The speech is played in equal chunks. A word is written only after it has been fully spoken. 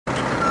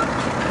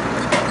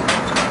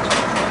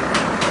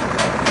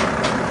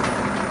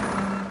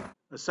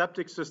A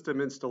septic system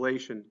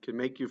installation can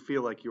make you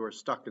feel like you are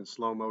stuck in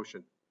slow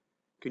motion.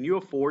 Can you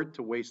afford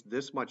to waste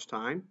this much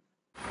time?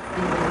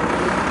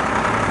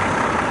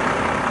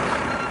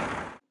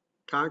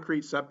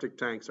 Concrete septic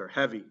tanks are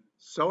heavy,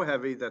 so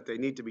heavy that they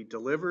need to be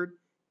delivered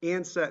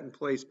and set in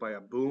place by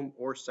a boom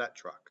or set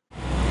truck.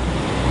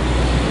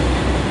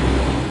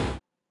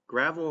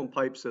 Gravel and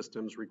pipe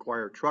systems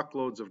require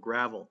truckloads of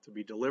gravel to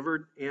be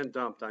delivered and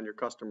dumped on your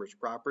customer's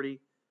property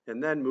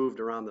and then moved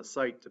around the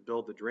site to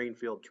build the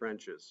drainfield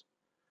trenches.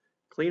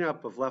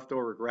 Cleanup of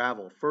leftover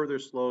gravel further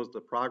slows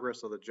the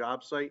progress of the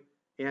job site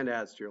and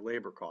adds to your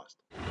labor cost.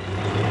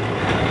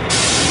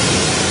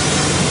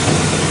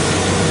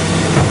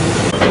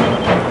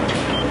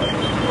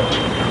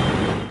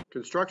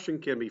 Construction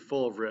can be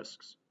full of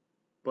risks,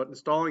 but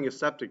installing a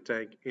septic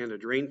tank and a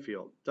drain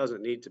field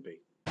doesn't need to be.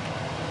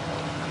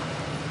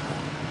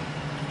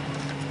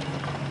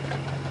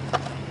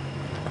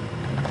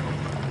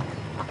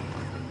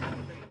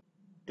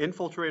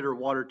 Infiltrator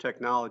Water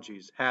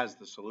Technologies has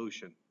the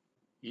solution.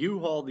 You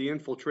haul the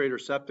Infiltrator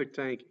septic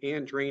tank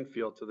and drain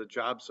field to the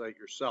job site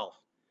yourself.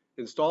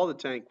 Install the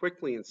tank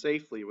quickly and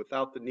safely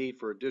without the need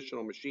for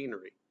additional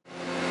machinery.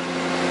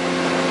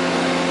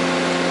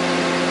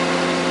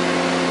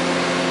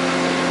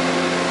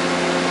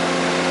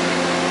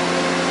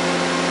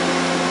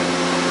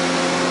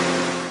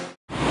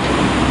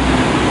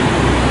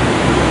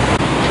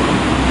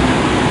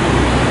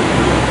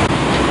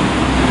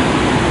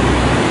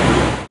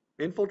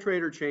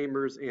 Infiltrator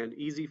chambers and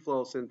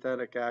EasyFlow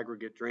synthetic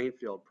aggregate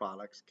drainfield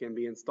products can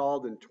be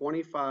installed in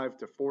 25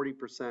 to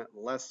 40%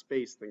 less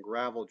space than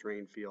gravel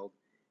drainfield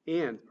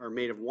and are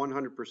made of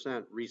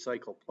 100%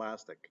 recycled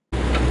plastic.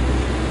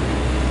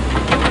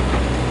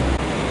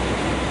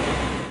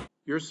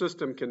 Your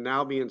system can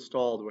now be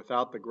installed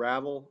without the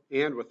gravel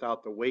and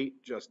without the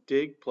weight. Just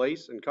dig,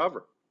 place, and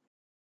cover.